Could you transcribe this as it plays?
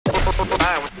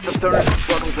Hi, what's up, stoners?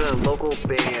 Welcome to the local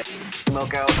band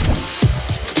Smokeout.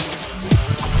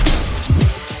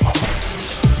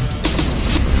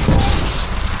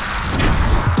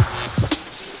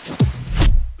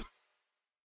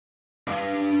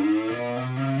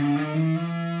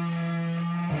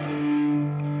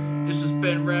 This is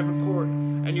Ben Rappaport,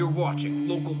 and you're watching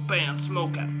local band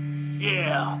Smokeout.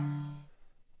 Yeah.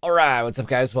 All right, what's up,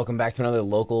 guys? Welcome back to another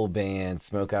local band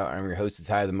Smokeout. I'm your host, is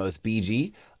High the Most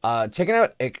BG. Checking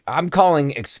out, I'm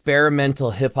calling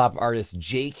experimental hip hop artist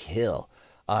Jake Hill.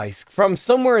 He's from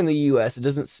somewhere in the U.S. It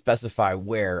doesn't specify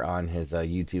where on his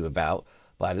YouTube about,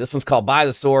 but this one's called By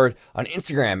the Sword. On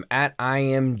Instagram at I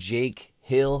am Jake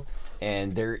Hill,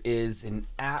 and there is an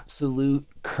absolute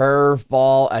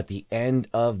curveball at the end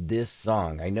of this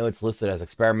song. I know it's listed as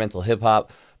experimental hip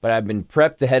hop, but I've been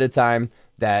prepped ahead of time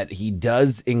that he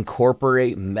does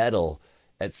incorporate metal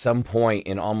at some point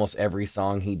in almost every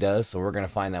song he does. So we're going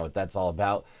to find out what that's all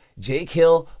about. Jake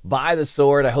Hill, By the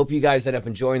Sword. I hope you guys end up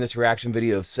enjoying this reaction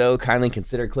video. If so, kindly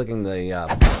consider clicking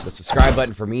the subscribe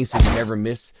button for me so you never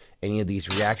miss any of these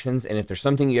reactions. And if there's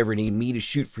something you ever need me to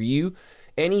shoot for you,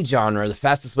 any genre, the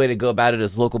fastest way to go about it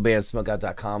is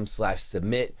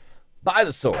localbandsmokeout.com/submit. By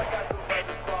the Sword.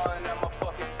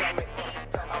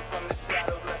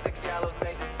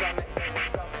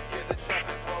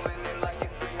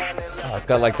 Oh, it's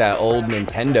got like that old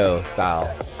Nintendo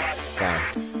style sound.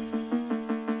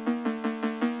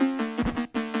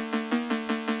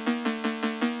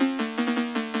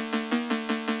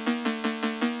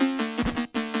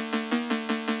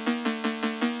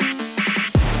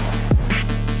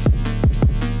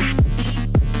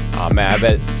 Oh man, I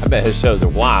bet his shows are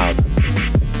wild.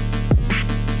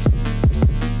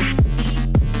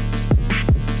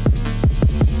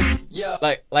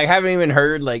 Like I haven't even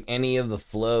heard like any of the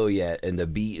flow yet, and the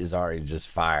beat is already just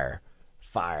fire.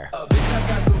 Fire. Bitch, I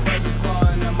got some buzzers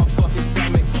clawing at my fucking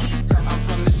stomach. I'm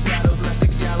from the shadows, let the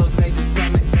gallows make the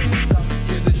summit.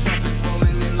 Hear the trumpets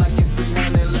rolling in like it's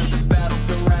 300. Let the battle,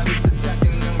 the ravage, the tech,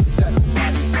 and then we set the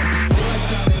bodies up. Boy,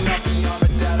 shining off the armor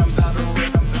that I'm about to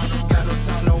rip. Got no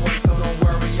time to wait, so don't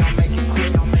worry, I'll make it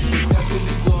quick. The death will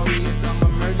be glorious,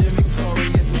 I'm emerging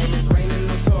victorious. Name is reigning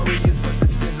notorious, but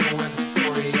this isn't where the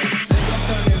story is.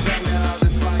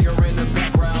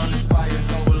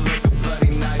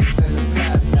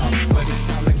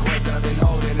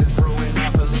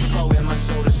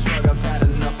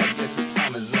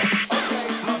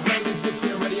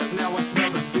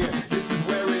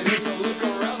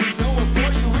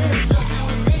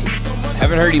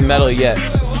 Haven't heard him metal yet.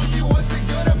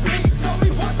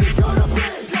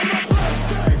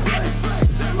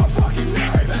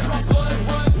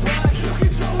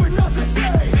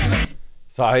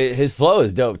 So his flow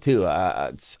is dope too.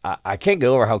 I can't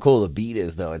go over how cool the beat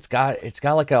is though. It's got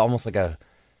like almost like a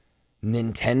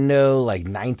Nintendo like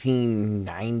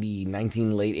 1990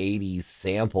 late 80s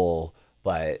sample,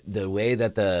 but the way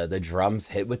that the drums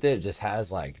hit with it just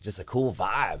has like just a cool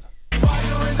vibe.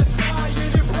 Fire in the sky,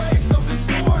 in your brace of the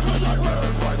storm. 'Cause I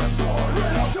live by the sword,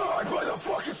 and I'll die by the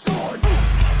fucking sword.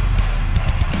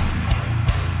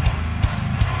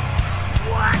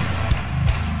 What?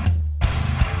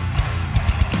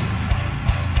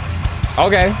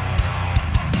 Okay.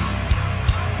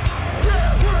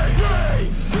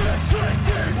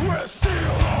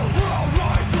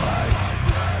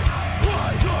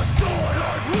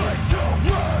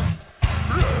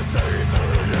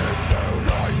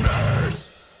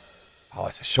 Oh,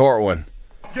 it's a short one.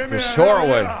 It's a short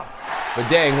one. But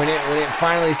dang, when it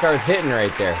finally starts hitting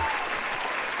right there.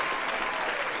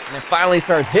 And it finally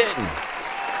starts hitting.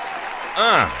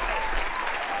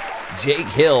 Jake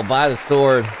Hill, By the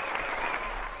Sword.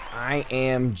 I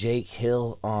am Jake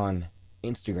Hill on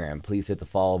Instagram. Please hit the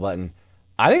follow button.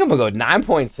 I think I'm gonna go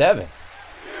 9.7.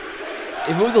 If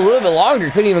it was a little bit longer,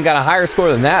 couldn't even got a higher score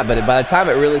than that. But by the time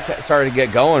it really started to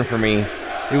get going for me,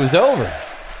 it was over.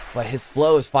 But his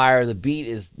flow is fire. The beat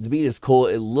is cool.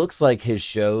 It looks like his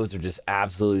shows are just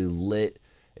absolutely lit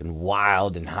and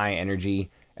wild and high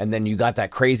energy. And then you got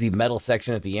that crazy metal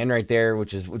section at the end right there,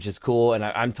 which is cool. And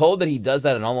I'm told that he does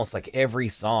that in almost like every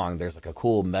song. There's like a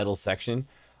cool metal section.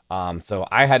 So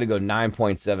I had to go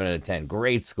 9.7 out of 10.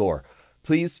 Great score.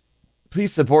 Please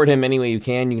support him any way you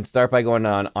can. You can start by going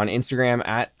on Instagram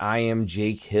at I am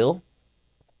Jake Hill.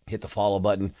 Hit the follow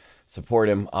button. Support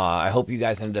him. I hope you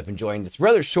guys ended up enjoying this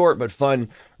rather short but fun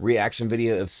reaction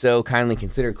video. If so, kindly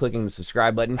consider clicking the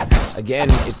subscribe button. Again,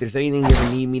 if there's anything you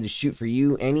ever need me to shoot for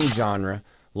you, any genre,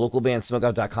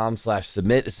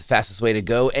 localbandsmokeout.com/submit is the fastest way to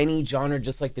go. Any genre,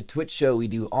 just like the Twitch show we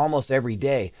do almost every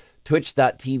day.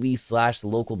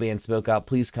 twitch.tv/localbandsmokeout.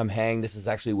 Please come hang. This is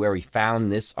actually where we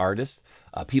found this artist.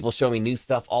 People show me new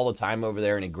stuff all the time over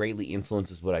there, and it greatly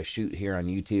influences what I shoot here on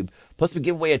YouTube. Plus, we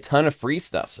give away a ton of free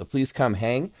stuff, so please come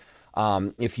hang.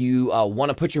 If you want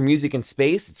to put your music in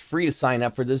space, it's free to sign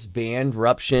up for this,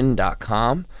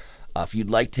 bandruption.com. If you'd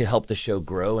like to help the show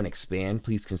grow and expand,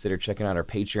 please consider checking out our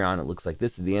Patreon. It looks like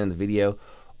this at the end of the video.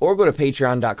 Or go to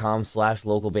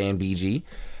patreon.com/localbandbg.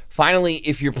 Finally,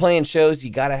 if you're playing shows,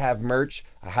 you got to have merch.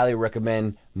 I highly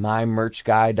recommend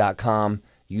mymerchguy.com.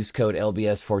 Use code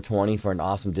LBS420 for an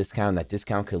awesome discount. That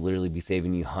discount could literally be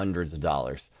saving you hundreds of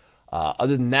dollars.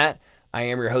 Other than that, I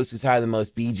am your host who's higher than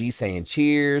most, BG, saying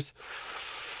cheers,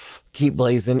 keep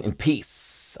blazing, and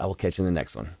peace. I will catch you in the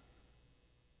next one.